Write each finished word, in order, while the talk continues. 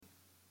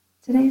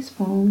Today's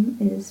poem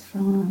is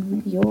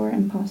from Your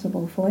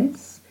Impossible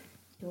Voice,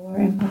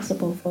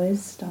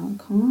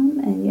 yourimpossiblevoice.com,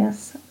 and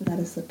yes, that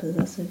is the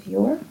possessive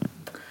your.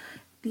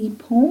 The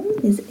poem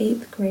is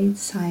 8th grade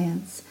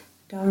science,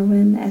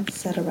 Darwin,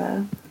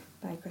 etc.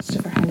 by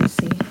Christopher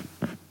Hennessy.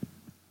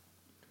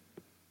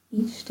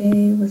 Each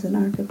day was an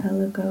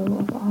archipelago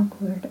of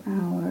awkward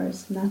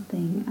hours,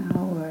 nothing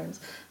hours,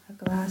 a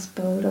glass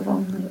boat of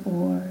only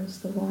oars,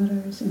 the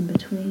waters in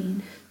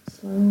between,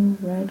 slow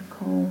red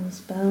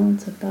coals, bell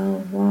to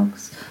bell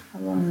walks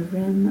along the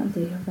rim of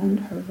the event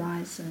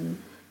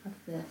horizon of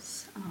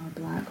this, our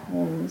black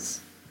holes.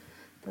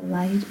 The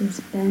light is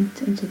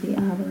bent into the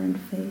aberrant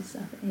face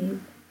of ape,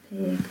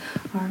 pig,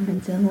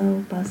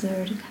 armadillo,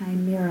 buzzard,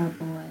 chimera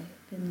boy,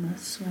 finless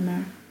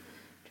swimmer.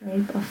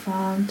 Drape a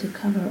fog to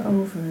cover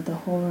over the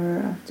horror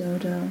of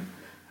dodo,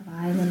 of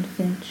island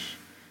finch.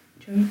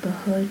 Drape a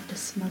hood to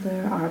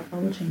smother our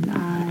bulging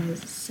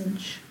eyes,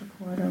 cinch a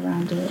cord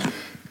around it.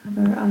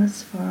 Cover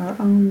us for our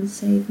own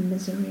save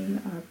misery,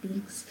 our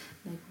beaks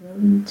like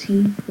rodent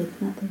teeth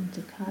with nothing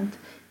to cut.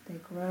 They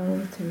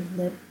grow through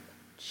lip,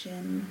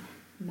 chin,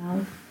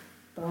 mouth,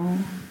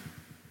 bone.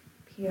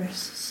 Pierce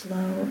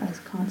slow as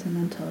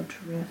continental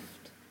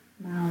drift,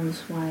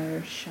 mouths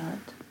wires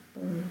shut,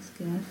 bully's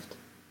gift.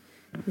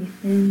 We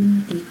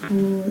thin, we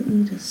cool,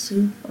 eat a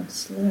soup of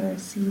slur,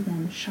 see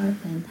them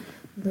sharpen,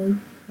 loop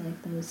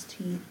like those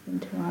teeth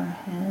into our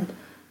head,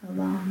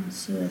 along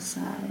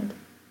suicide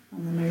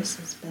on the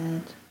nurse's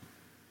bed.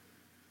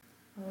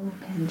 Oh,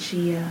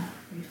 Pangea,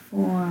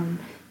 reform,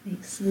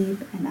 make sleep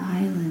an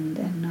island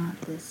and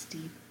not this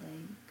deep